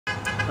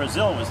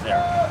Brazil was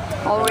there.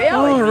 Oh, really?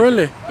 Oh,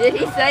 really? Did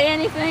he say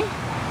anything?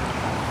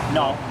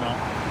 No.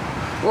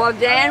 Well,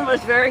 Dan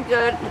was very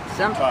good.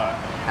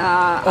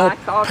 I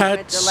called him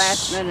at the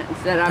last minute and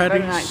said, I better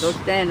not go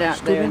stand out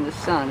there in the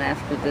sun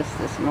after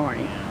this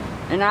morning.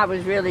 And I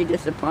was really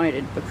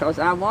disappointed because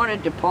I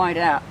wanted to point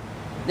out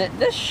that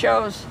this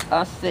shows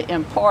us the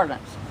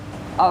importance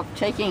of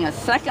taking a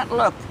second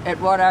look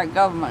at what our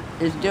government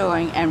is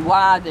doing and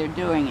why they're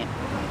doing it.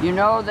 You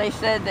know, they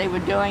said they were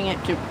doing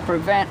it to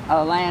prevent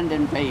a land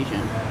invasion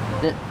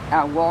that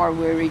our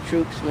war-weary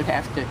troops would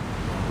have to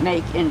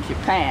make in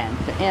Japan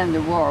to end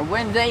the war,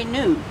 when they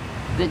knew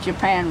that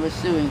Japan was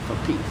suing for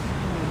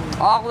peace.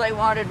 All they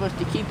wanted was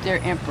to keep their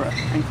emperor,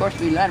 and of course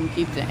we let them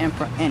keep the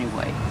emperor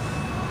anyway.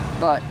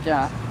 But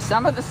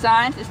some of the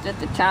scientists at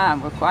the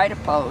time were quite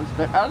opposed,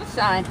 but other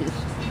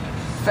scientists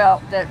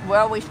felt that,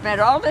 well, we spent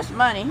all this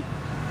money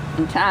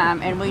and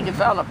time and we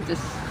developed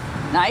this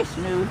nice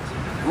new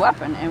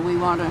weapon, and we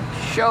want to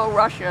show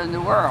Russia and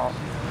the world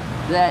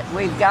that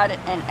we've got it,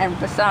 and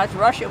besides,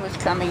 Russia was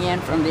coming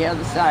in from the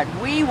other side.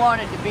 We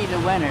wanted to be the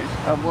winners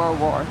of World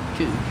War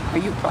II. Are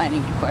you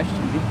planning to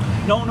question me?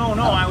 No,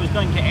 I was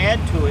going to add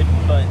to it,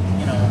 but,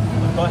 you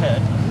know, go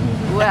ahead.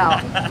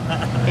 Well,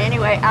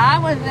 anyway, I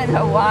was in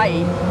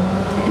Hawaii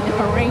in the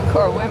Marine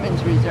Corps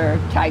Women's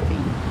Reserve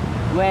typing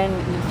when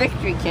the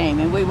victory came,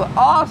 and we were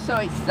all so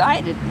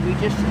excited. We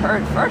just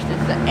heard first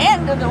it's the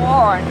end of the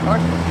war, and of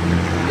course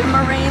the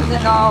Marines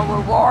and all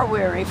were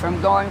war-weary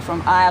from going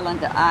from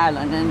island to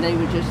island, and they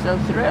were just so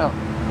thrilled.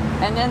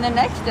 And then the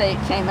next day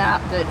it came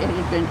out that it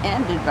had been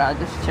ended by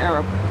this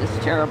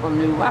terrible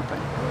new weapon.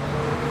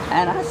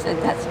 And I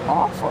said, that's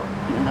awful,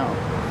 you know.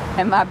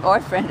 And my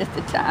boyfriend at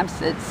the time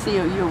said,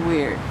 Seal, you're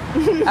weird.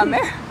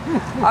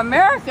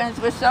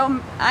 Americans were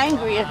so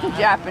angry at the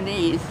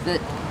Japanese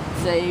that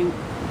they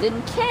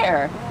didn't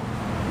care.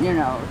 You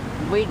know,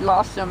 we'd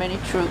lost so many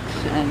troops,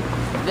 and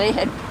they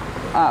had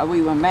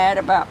we were mad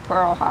about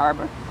Pearl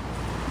Harbor.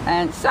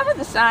 And some of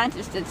the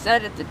scientists had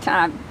said at the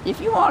time, if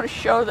you want to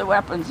show the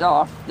weapons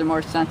off, the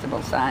more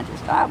sensible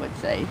scientists, I would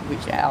say,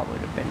 which Al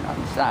would have been on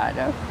the side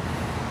of,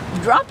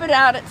 drop it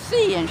out at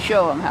sea and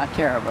show them how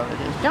terrible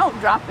it is. Don't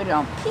drop it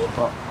on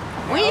people.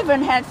 We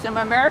even had some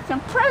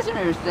American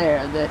prisoners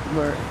there that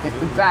were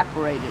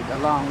evaporated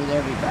along with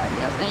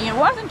everybody else. And it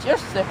wasn't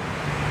just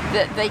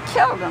that they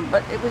killed them,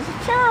 but it was a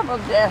terrible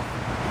death.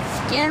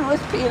 Skin was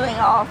peeling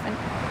off, and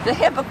the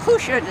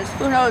hibakusha,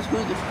 who knows who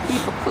the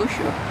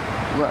hibakusha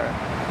were.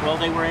 Well,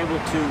 they were able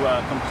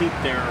to complete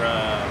their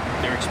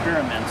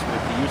experiments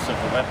with the use of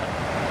the weapon.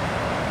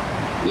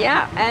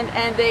 Yeah,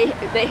 and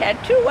they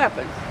had two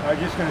weapons. I was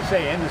just going to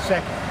say, and the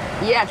second.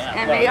 Yes,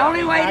 and they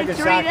only waited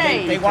 3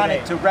 days. They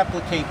wanted to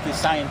replicate the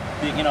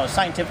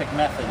scientific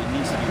method. It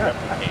needs to be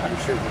replicated. I'm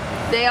sure.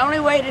 They only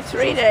waited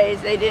 3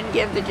 days. They didn't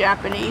give the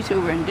Japanese, who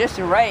were in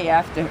disarray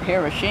after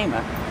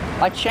Hiroshima,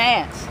 a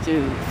chance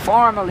to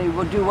formally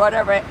do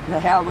whatever the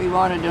hell we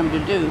wanted them to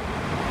do,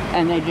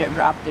 and they just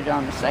dropped it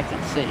on the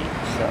second city.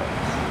 So,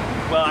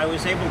 well, I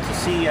was able to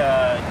see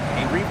a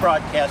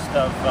rebroadcast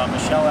of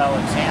Michelle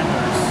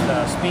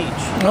Alexander's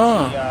speech.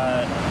 Oh.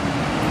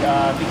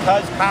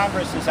 Because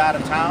Congress is out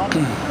of town,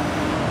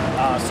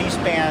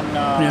 C-SPAN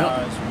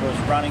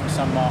was running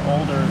some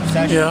older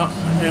sessions,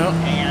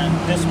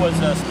 and this was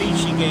a speech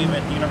she gave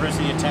at the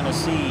University of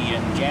Tennessee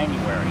in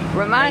January.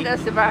 Remind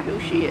us about who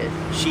she is.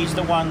 She's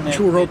the one that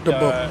wrote the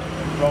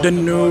book, the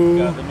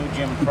new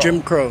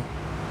Jim Crow.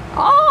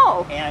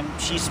 Oh! And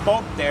she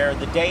spoke there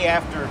the day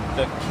after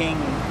the King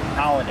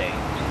holiday.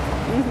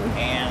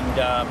 And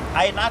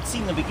I had not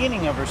seen the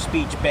beginning of her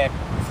speech back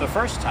the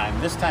first time.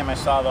 This time I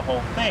saw the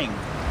whole thing.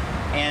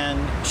 And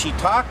she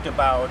talked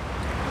about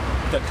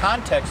the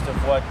context of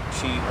what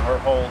her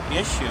whole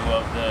issue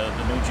of the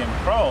new Jim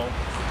Crow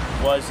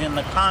was in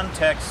the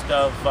context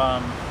of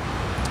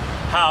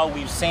how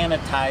we've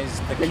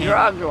sanitized the King.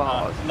 Drug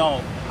laws.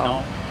 No.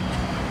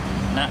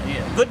 Not,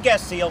 good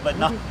guess, Seal, but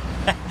no.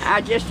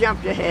 I just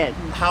jumped ahead.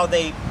 How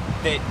that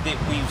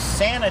we've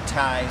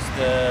sanitized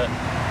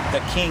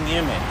the King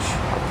image.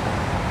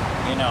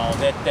 You know,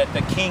 that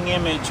the King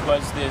image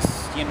was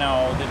this, you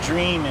know, the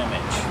dream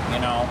image, you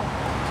know.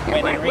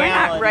 When in reality, we're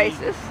not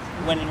racist.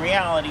 When in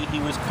reality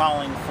he was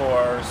calling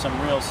for some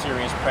real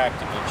serious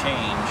practical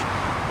change,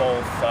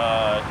 both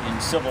in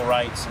civil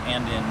rights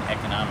and in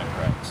economic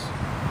rights.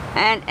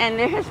 And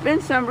there has been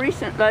some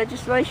recent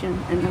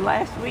legislation in the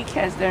last week,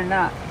 has there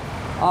not,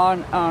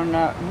 on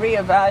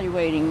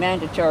reevaluating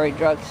mandatory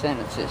drug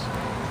sentences.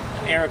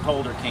 Eric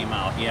Holder came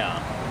out,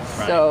 yeah.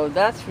 Right. So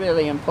that's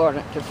really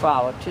important to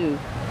follow too.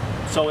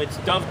 So it's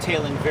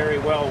dovetailing very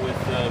well with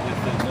the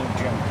new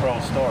Jim Crow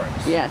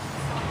stories. Yes.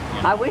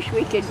 You know? I wish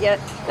we could get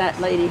that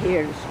lady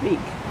here to speak.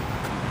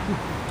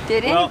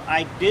 Well,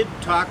 I did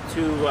talk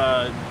to,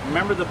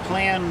 remember the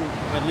plan,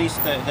 at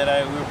least that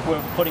I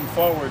were putting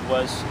forward,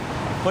 was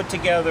put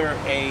together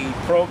a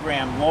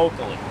program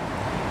locally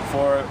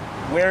for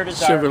where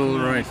does our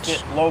community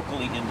fit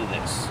locally into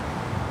this?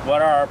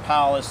 What are our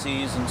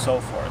policies and so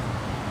forth?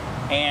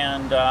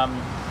 And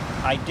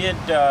I did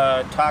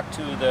talk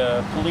to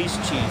the police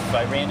chief.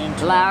 I ran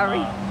into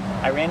Lowry.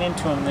 I ran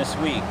into him this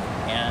week,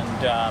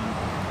 and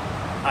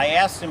I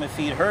asked him if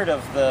he'd heard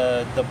of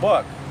the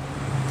book,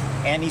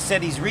 and he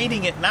said he's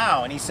reading it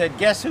now, and he said,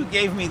 guess who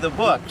gave me the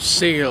book?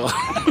 Seal.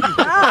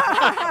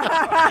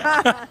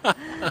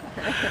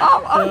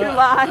 Oh, you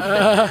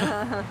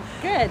lied.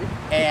 Good.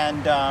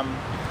 And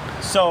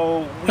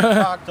so we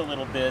talked a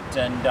little bit,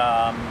 and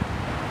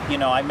you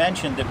know, I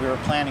mentioned that we were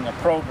planning a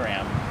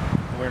program.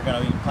 We're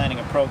going to be planning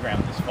a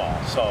program this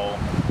fall, so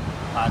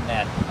on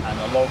the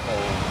local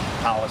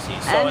policy.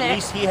 So And at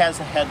least he has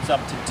a heads up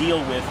to deal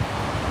with,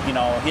 you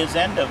know, his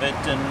end of it,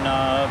 and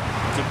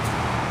to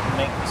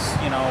make,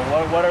 you know,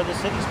 what are the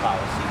city's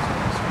policies in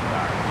this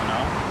regard, you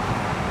know?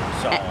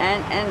 So.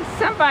 And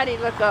somebody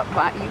look up,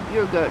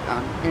 you're good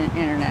on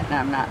internet and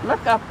I'm not,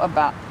 look up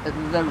about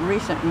the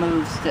recent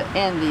moves to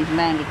end these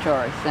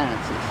mandatory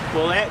sentences.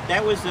 Well, that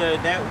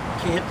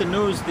hit the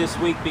news this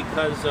week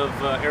because of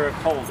Eric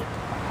Holder.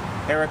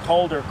 Eric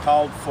Holder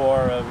called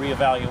for a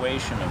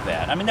reevaluation of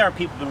that. I mean, there are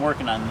people who've been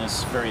working on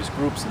this, various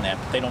groups and that,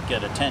 but they don't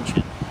get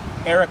attention.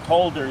 Eric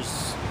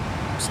Holder's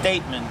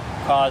statement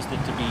caused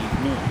it to be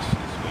news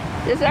this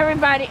week. Does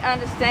everybody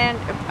understand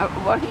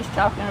what he's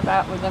talking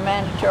about with the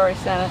mandatory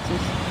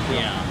sentences?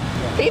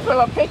 Yeah. People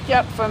are picked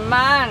up for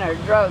minor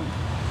drug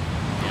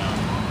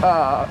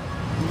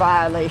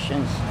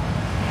violations,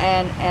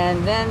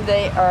 and then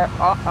they are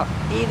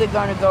either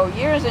going to go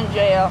years in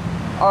jail,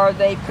 or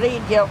they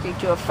plead guilty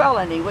to a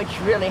felony, which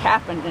really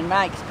happened in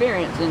my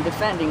experience in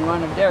defending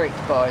one of Derek's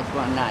boys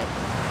one night.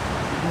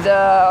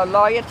 The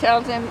lawyer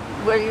tells him,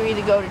 well, you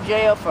either go to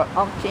jail for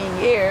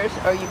umpteen years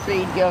or you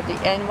plead guilty.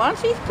 And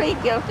once he's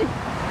plead guilty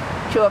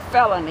to a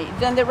felony,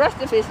 then the rest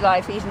of his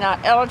life he's not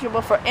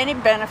eligible for any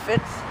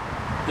benefits.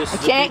 He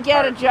can't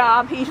get a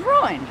job, he's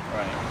ruined.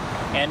 Right.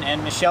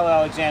 And Michelle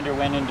Alexander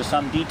went into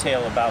some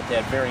detail about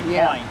that very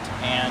point.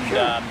 And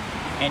Sure.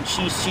 And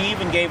she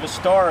even gave a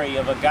story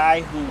of a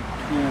guy who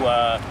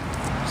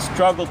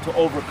struggled to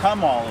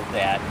overcome all of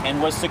that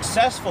and was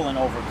successful in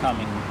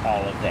overcoming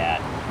all of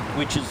that,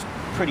 which is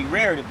pretty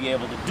rare to be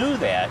able to do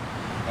that.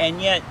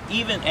 And yet,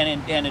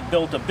 and it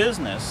built a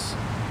business.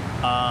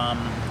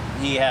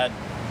 He had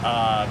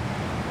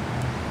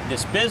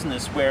this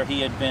business where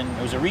he had been,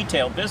 it was a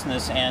retail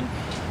business, and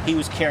he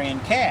was carrying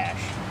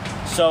cash.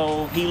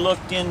 So he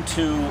looked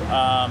into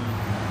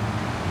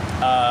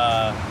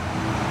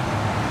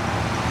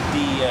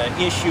the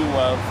issue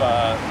of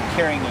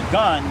carrying a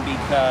gun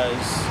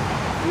because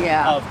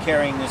of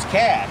carrying this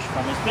cash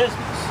from his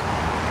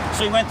business.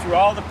 So he went through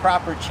all the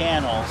proper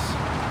channels,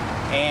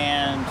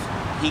 and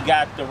he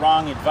got the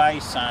wrong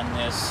advice on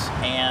this,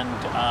 and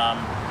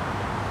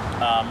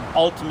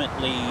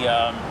ultimately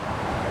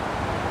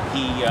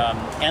he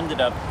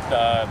ended up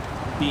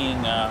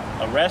being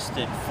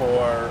arrested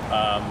for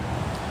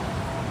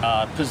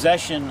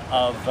possession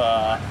of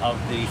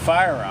the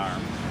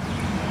firearm,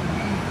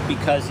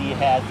 because he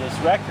had this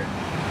record,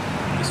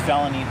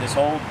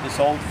 this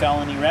old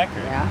felony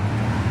record.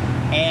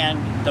 And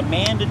the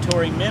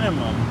mandatory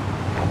minimum,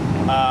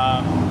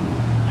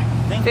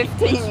 I think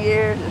 15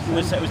 years.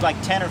 It was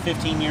like 10 or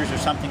 15 years or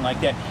something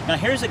like that. Now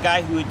here's a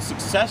guy who had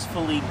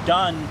successfully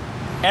done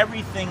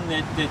everything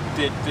that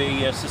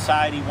the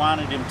society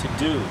wanted him to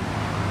do.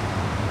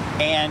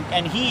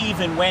 And he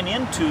even went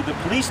into the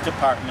police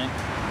department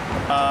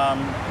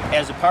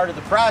as a part of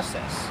the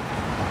process.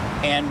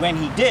 And when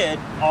he did,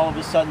 all of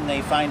a sudden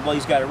they find, well,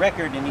 he's got a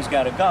record and he's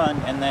got a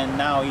gun, and then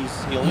now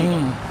he's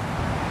illegal.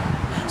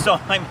 So,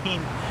 I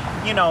mean,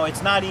 you know,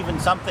 it's not even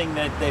something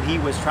that he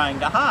was trying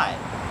to hide.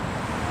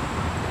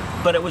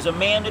 But it was a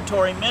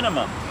mandatory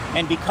minimum.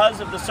 And because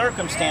of the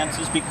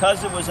circumstances,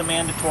 because it was a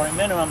mandatory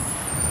minimum,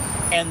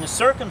 and the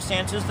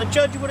circumstances, the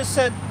judge would have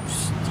said,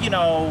 you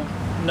know,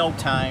 no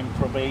time,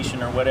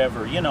 probation, or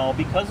whatever, you know,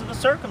 because of the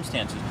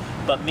circumstances.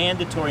 But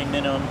mandatory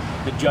minimum,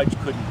 the judge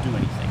couldn't do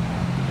anything.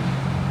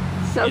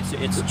 So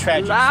it's a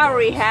tragic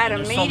Lowry story. had a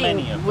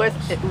meeting so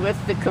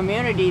with the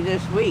community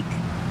this week.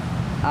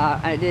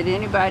 Did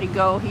anybody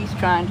go? He's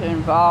trying to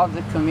involve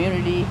the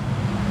community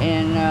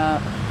in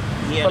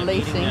he had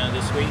policing. A meeting,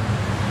 this week.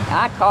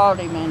 I called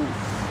him and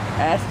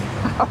asked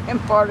how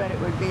important it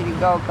would be to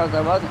go, because I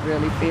wasn't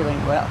really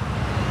feeling well.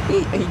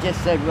 He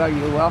just said, well,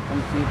 you're welcome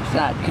if you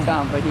decide to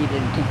come, but he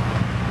didn't.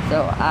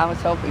 So I was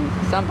hoping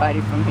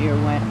somebody from here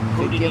went.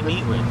 Who did he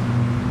meet with?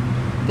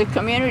 The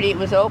community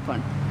was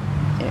open.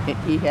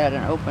 He had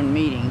an open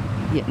meeting.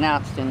 He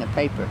announced in the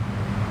paper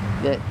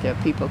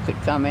that people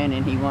could come in,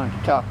 and he wanted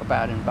to talk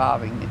about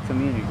involving the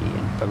community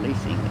and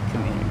policing the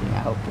community. I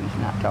hope he's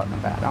not talking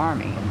about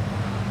arming and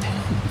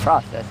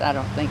process. I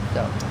don't think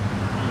so.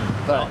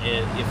 But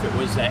well, if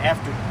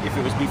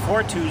it was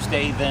before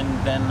Tuesday, then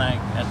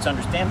that's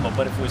understandable.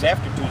 But if it was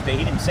after Tuesday,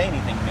 he didn't say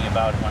anything to me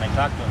about it when I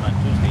talked to him on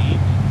Tuesday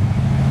evening.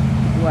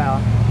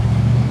 Well,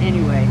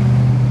 anyway,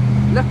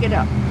 look it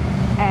up.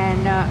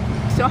 And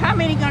so how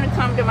many going to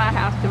come to my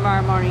house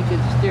tomorrow morning to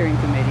the steering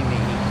committee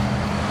meeting?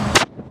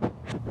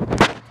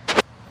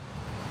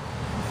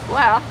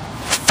 Well,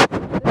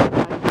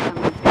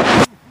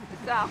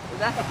 south.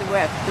 That's the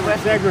west. The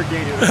west.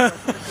 Segregated.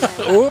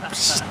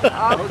 Oops.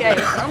 Okay.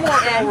 I'm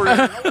walking over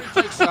here. Nobody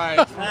takes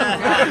sides.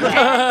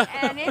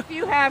 And if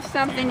you have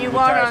something you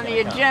want on the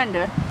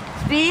agenda,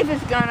 Steve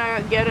is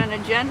gonna get an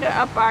agenda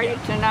up. Are you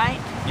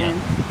tonight? Yeah.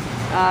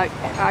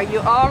 And are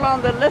you all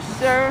on the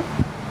listserv?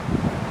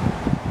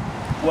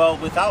 Well,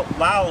 without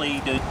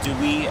Lolly, do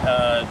we?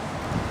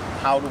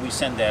 How do we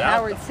send that out?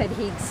 Howard said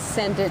he'd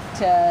send it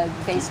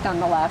based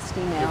on the last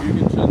email. If you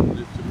can send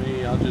it to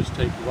me, I'll just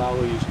take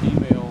Wally's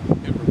email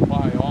and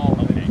reply all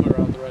and then clear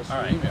out the rest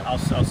of the email. I'll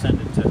send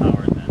it to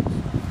Howard then.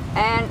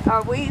 And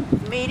are we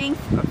meeting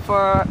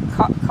for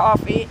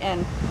coffee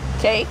and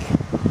cake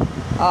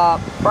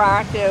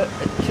prior to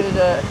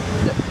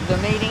the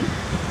meeting?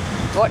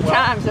 What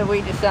times are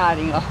we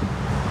deciding on?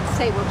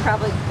 Say we'll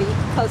probably be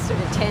closer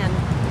to 10.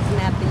 Isn't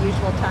that the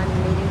usual time the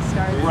meeting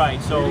starts?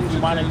 Right, so if we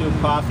want to do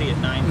coffee at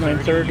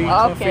 9:30.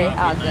 9:30. Okay,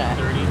 I'll do that.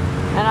 9:30.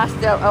 And I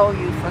still owe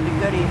you for the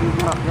goodies you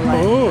brought the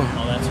last. Oh.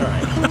 Oh, that's all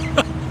right.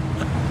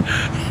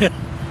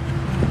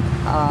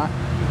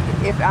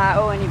 If I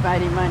owe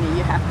anybody money,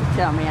 you have to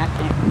tell me. I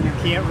can't remember. You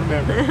can't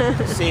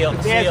remember. Seal,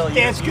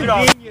 That's you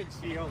don't. convenient,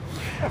 Seal.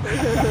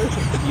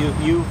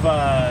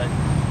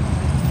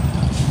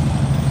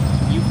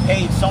 You've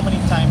paid so many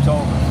times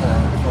over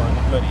for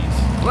the goodies.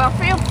 Well,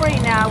 feel free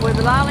now, with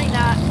Lolly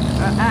not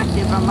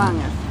active among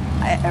us.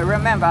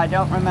 Remember, I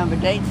don't remember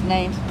dates,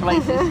 names,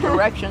 places,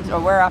 directions, or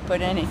where I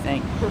put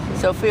anything.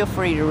 So feel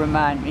free to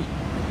remind me.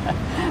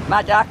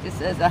 My doctor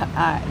says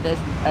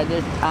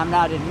I'm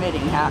not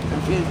admitting how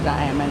confused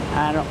I am, and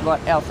I don't know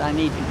what else I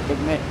need to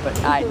admit, but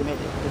I admit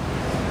it.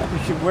 You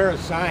should wear a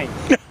sign.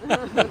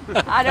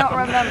 I don't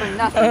remember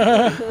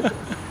nothing.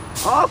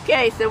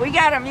 Okay, so we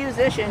got a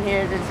musician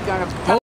here that's going to